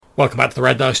Welcome back to the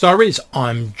Red Dice Diaries.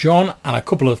 I'm John, and a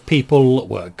couple of people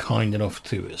were kind enough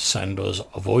to send us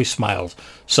voicemails.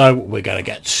 So we're going to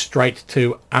get straight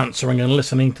to answering and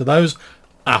listening to those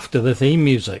after the theme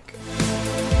music.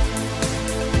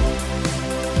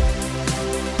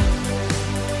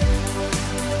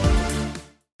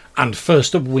 And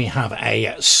first up, we have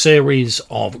a series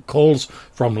of calls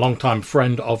from longtime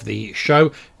friend of the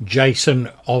show, Jason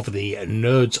of the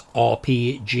Nerds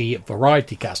RPG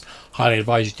Variety Cast. Highly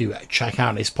advise you to check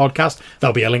out his podcast.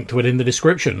 There'll be a link to it in the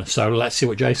description. So let's see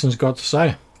what Jason's got to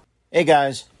say. Hey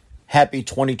guys, happy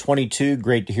 2022.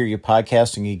 Great to hear you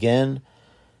podcasting again.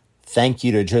 Thank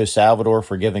you to Joe Salvador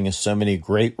for giving us so many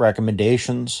great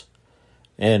recommendations.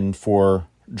 And for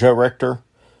Joe Richter,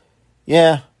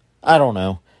 I don't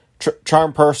know.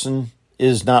 Charm Person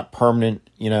is not permanent,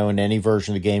 in any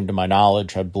version of the game to my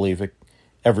knowledge. I believe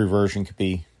every version could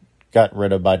be gotten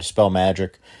rid of by Dispel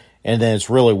Magic. And then it's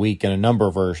really weak in a number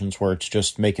of versions where it's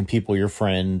just making people your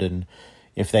friend, and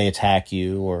if they attack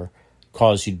you or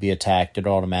cause you to be attacked, it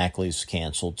automatically is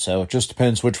canceled. So it just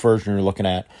depends which version you're looking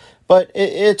at. But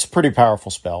it's a pretty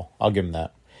powerful spell. I'll give them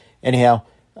that. Anyhow,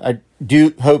 I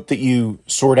do hope that you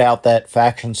sort out that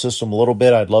faction system a little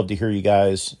bit. I'd love to hear you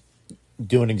guys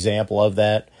do an example of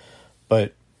that.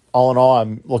 But all in all,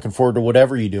 I'm looking forward to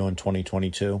whatever you do in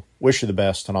 2022. Wish you the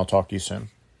best, and I'll talk to you soon.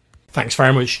 Thanks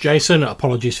very much, Jason.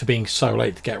 Apologies for being so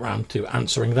late to get around to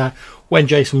answering that. When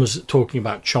Jason was talking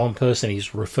about Charm Person,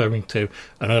 he's referring to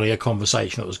an earlier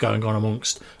conversation that was going on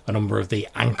amongst a number of the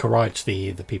anchorites,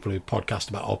 the people who podcast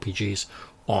about RPGs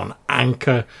on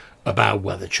Anchor, about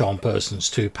whether Charm Person's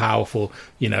too powerful,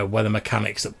 whether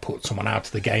mechanics that put someone out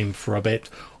of the game for a bit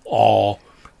are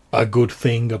a good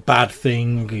thing, a bad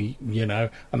thing,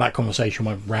 and that conversation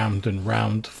went round and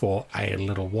round for a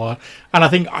little while. And I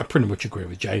think I pretty much agree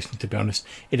with Jason, to be honest.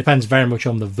 It depends very much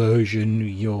on the version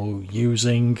you're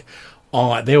using.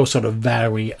 They all sort of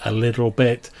vary a little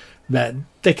bit. That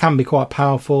they can be quite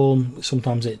powerful,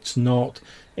 sometimes it's not.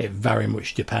 It very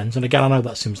much depends. And again, I know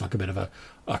that seems like a bit of a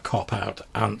cop-out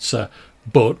answer,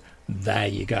 but there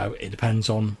you go. It depends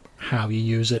on how you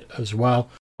use it as well.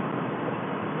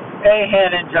 Hey,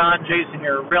 Hannah and John, Jason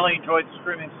here. Really enjoyed the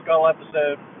Screaming Skull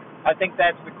episode. I think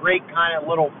that's the great kind of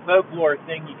little folklore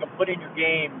thing you can put in your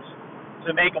games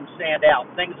to make them stand out.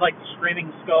 Things like the Screaming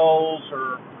Skulls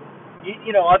or,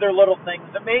 other little things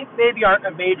that maybe aren't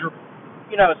a major,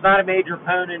 it's not a major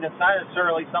opponent. It's not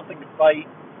necessarily something to fight,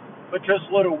 but just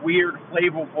little weird,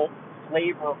 flavorful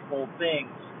things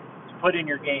to put in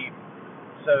your game.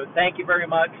 So thank you very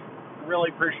much. Really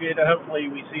appreciate it. Hopefully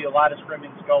we see a lot of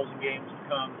Screaming Skulls in games to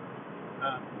come.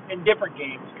 In different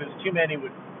games, because too many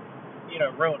would,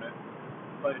 ruin it.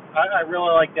 But I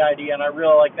really like the idea, and I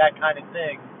really like that kind of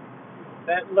thing,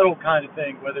 that little kind of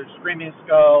thing, whether it's Screaming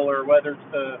Skull or whether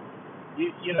it's the,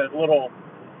 little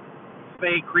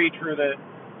fey creature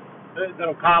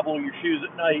that'll cobble your shoes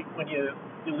at night when you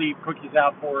leave cookies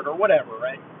out for it or whatever,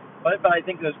 right? But I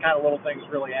think those kind of little things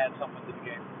really add something to the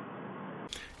game.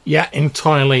 Yeah,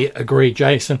 entirely agree,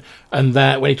 Jason. And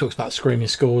when he talks about Screaming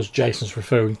Skulls, Jason's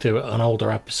referring to an older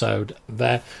episode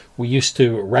there. We used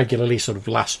to regularly, sort of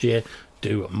last year,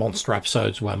 do monster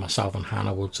episodes where myself and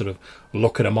Hannah would sort of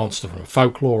look at a monster from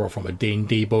folklore or from a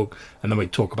D&D book, and then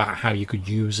we'd talk about how you could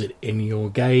use it in your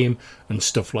game and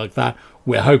stuff like that.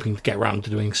 We're hoping to get around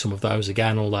to doing some of those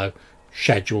again, although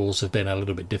schedules have been a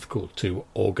little bit difficult to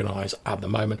organise at the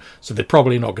moment, so they're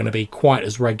probably not going to be quite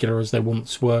as regular as they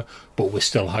once were, but we're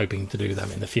still hoping to do them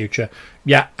in the future.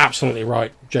 Yeah, absolutely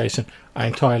right, Jason. I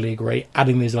entirely agree.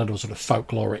 Adding these little sort of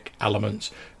folkloric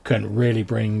elements can really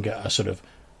bring a sort of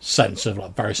sense of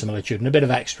verisimilitude and a bit of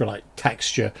extra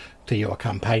texture to your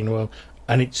campaign world.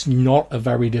 And it's not a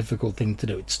very difficult thing to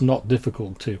do. It's not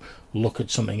difficult to look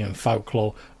at something in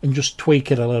folklore and just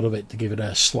tweak it a little bit to give it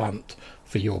a slant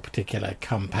for your particular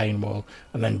campaign world,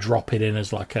 and then drop it in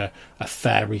as like a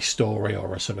fairy story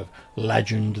or a sort of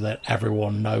legend that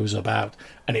everyone knows about,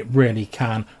 and it really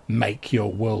can make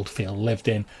your world feel lived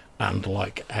in and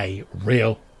like a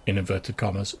real, in inverted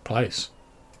commas, place.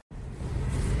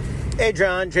 Hey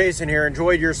John, Jason here.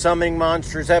 Enjoyed your Summoning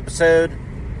Monsters episode.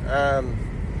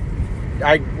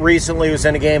 I recently was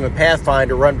in a game of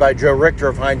Pathfinder run by Joe Richter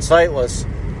of Hindsightless,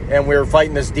 and we were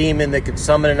fighting this demon that could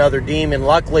summon another demon.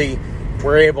 Luckily, we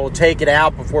were able to take it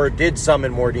out before it did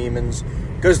summon more demons,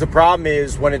 because the problem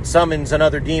is when it summons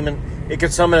another demon, it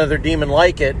could summon another demon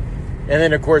like it, and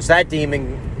then of course that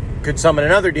demon could summon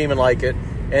another demon like it,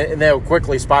 and they'll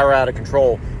quickly spiral out of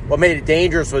control. What made it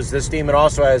dangerous was this demon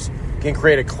also can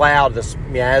create a cloud, this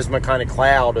miasma kind of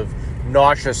cloud of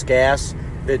nauseous gas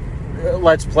that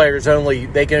lets players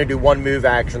they can do one move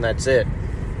action, that's it,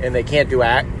 and they can't do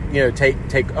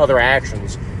take other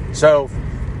actions. So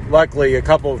luckily, a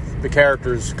couple of the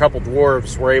characters, a couple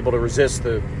dwarves, were able to resist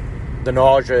the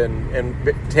nausea and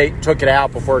took it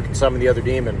out before it could summon the other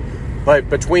demon. But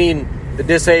between the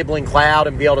disabling cloud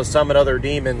and be able to summon other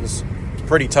demons,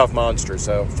 pretty tough monster.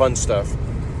 So fun stuff.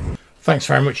 Thanks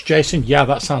very much, Jason. Yeah,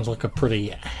 that sounds like a pretty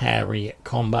hairy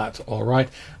combat. All right.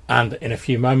 And in a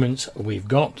few moments, we've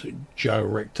got Joe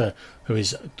Richter, who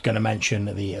is going to mention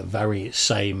the very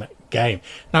same game.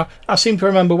 Now, I seem to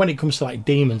remember when it comes to like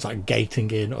demons, like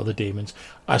gating in other demons,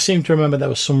 I seem to remember there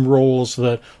were some rules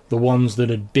that the ones that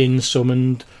had been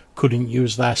summoned couldn't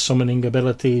use their summoning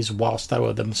abilities whilst they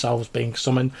were themselves being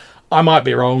summoned. I might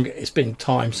be wrong. It's been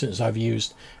time since I've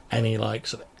used any like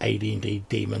sort of AD&D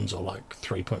demons or like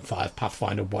 3.5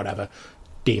 Pathfinder, whatever,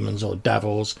 demons or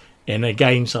devils in a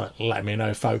game. So let me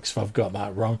know, folks, if I've got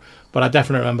that wrong. But I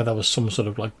definitely remember there was some sort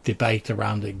of like debate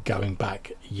around it going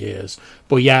back years.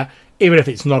 But yeah, even if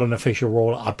it's not an official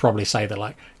rule, I'd probably say that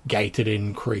like gated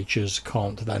in creatures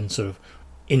can't then sort of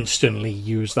instantly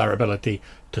use their ability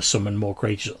to summon more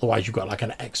creatures. Otherwise you've got like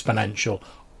an exponential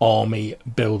army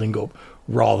building up,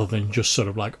 rather than just sort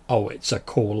of like, oh, it's a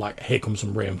cool, like, here comes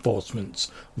some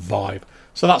reinforcements vibe.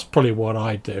 So that's probably what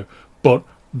I do. But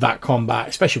that combat,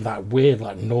 especially with that weird,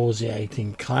 like,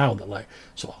 nauseating cloud that, like,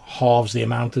 sort of halves the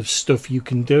amount of stuff you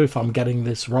can do, if I'm getting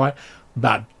this right,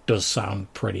 that does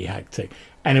sound pretty hectic.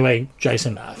 Anyway,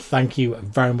 Jason, thank you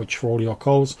very much for all your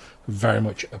calls. Very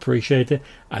much appreciated.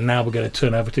 And now we're going to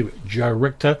turn over to Joe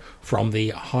Richter from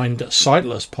the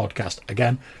Hindsightless podcast.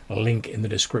 Again, a link in the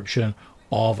description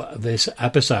of this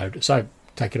episode. So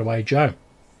take it away, Joe.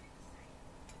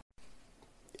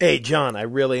 Hey, John, I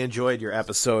really enjoyed your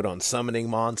episode on summoning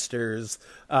monsters,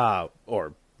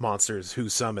 or monsters who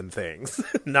summon things,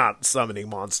 not summoning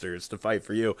monsters to fight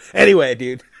for you. Anyway,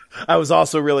 dude, I was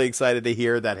also really excited to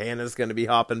hear that Hannah's going to be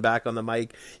hopping back on the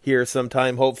mic here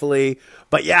sometime, hopefully.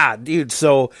 But yeah, dude,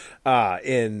 so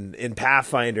in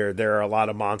Pathfinder, there are a lot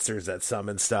of monsters that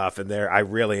summon stuff, and I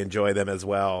really enjoy them as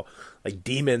well. Like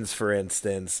demons, for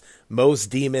instance,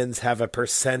 most demons have a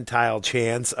percentile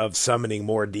chance of summoning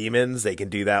more demons. They can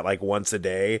do that like once a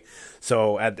day.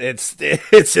 So it's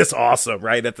just awesome,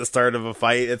 right? At the start of a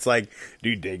fight, it's like,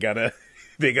 dude, they gotta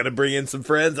bring in some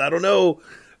friends. I don't know.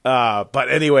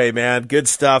 But anyway, man, good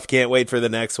stuff. Can't wait for the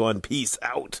next one. Peace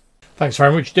out. Thanks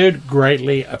very much, dude.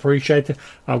 Greatly appreciated.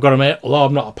 I've got to admit, although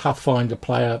I'm not a Pathfinder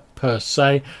player per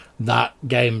se, that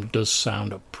game does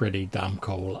sound pretty damn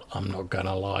cool. I'm not going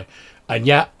to lie. And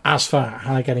yeah, as for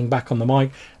Hannah getting back on the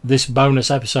mic, this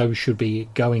bonus episode should be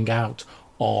going out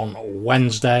on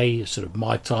Wednesday, sort of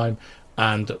my time,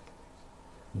 and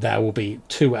there will be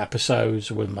 2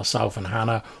 episodes with myself and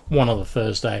Hannah, one on the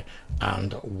Thursday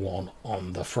and one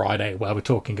on the Friday, where we're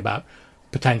talking about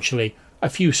potentially a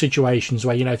few situations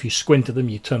where, you know, if you squint at them,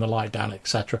 you turn the light down,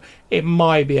 etc. It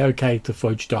might be okay to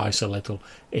fudge dice a little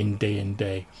in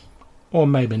D&D. Or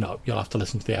maybe not. You'll have to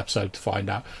listen to the episode to find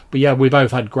out. But yeah, we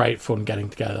both had great fun getting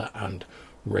together and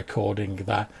recording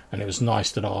that. And it was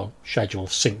nice that our schedule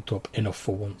synced up enough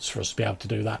for once for us to be able to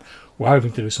do that. We're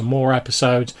hoping to do some more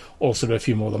episodes. Also do a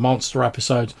few more of the monster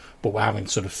episodes. But we're having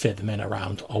to sort of fit them in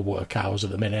around our work hours at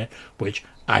the minute. Which,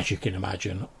 as you can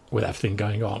imagine, with everything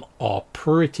going on, are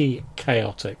pretty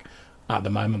chaotic at the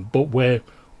moment. But we're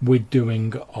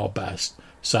doing our best.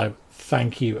 So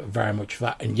thank you very much for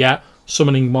that. And yeah,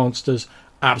 summoning monsters,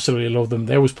 absolutely love them.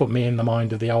 They always put me in the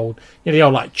mind of the old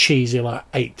like cheesy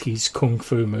like 80s kung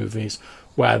fu movies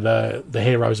where the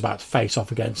hero's about to face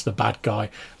off against the bad guy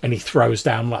and he throws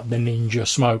down like the ninja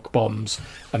smoke bombs,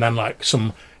 and then like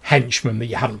some henchman that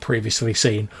you hadn't previously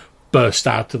seen burst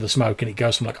out of the smoke, and it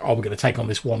goes from like, oh, we're going to take on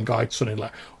this one guy, to suddenly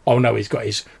like, oh no, he's got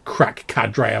his crack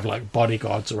cadre of like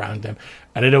bodyguards around him.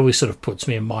 And it always sort of puts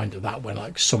me in mind of that when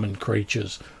like summoned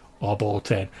creatures are brought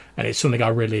in, and it's something I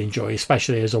really enjoy,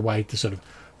 especially as a way to sort of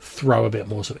throw a bit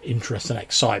more sort of interest and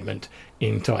excitement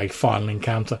into a final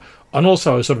encounter, and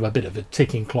also sort of a bit of a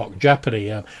ticking clock jeopardy,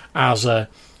 as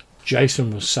Jason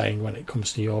was saying when it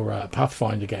comes to your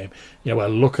Pathfinder game, you know, where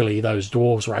luckily those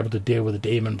dwarves were able to deal with a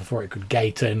demon before it could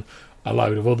gate in a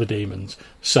load of other demons.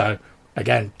 So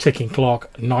again, ticking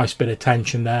clock, nice bit of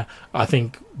tension there. I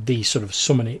think these sort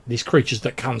of these creatures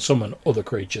that can summon other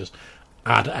creatures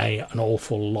add an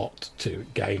awful lot to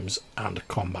games and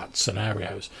combat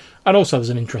scenarios. And also there's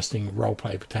an interesting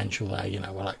roleplay potential there, you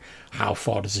know, like how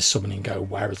far does this summoning go,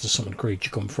 where does the summoned creature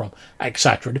come from,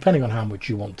 etc., depending on how much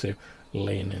you want to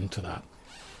lean into that.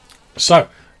 So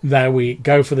there we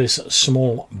go for this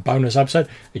small bonus episode.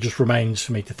 It just remains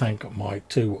for me to thank my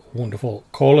two wonderful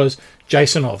callers,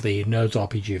 Jason of the Nerds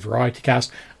RPG Variety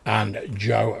Cast and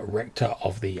Joe Richter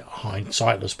of the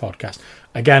Hindsightless podcast.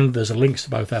 Again, there's links to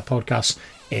both their podcasts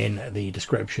in the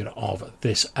description of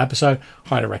this episode.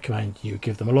 Highly recommend you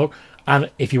give them a look.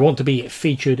 And if you want to be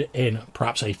featured in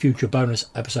perhaps a future bonus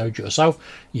episode yourself,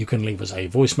 you can leave us a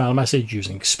voicemail message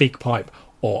using SpeakPipe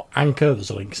or Anchor.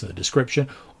 There's links in the description.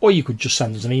 Or you could just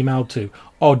send us an email to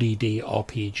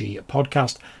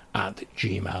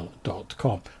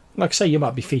rddrpgpodcast@gmail.com. Like I say, you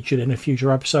might be featured in a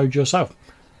future episode yourself.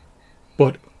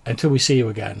 But until we see you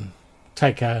again,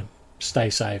 take care,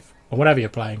 stay safe, and whatever you're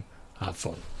playing, have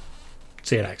fun.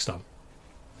 See you next time.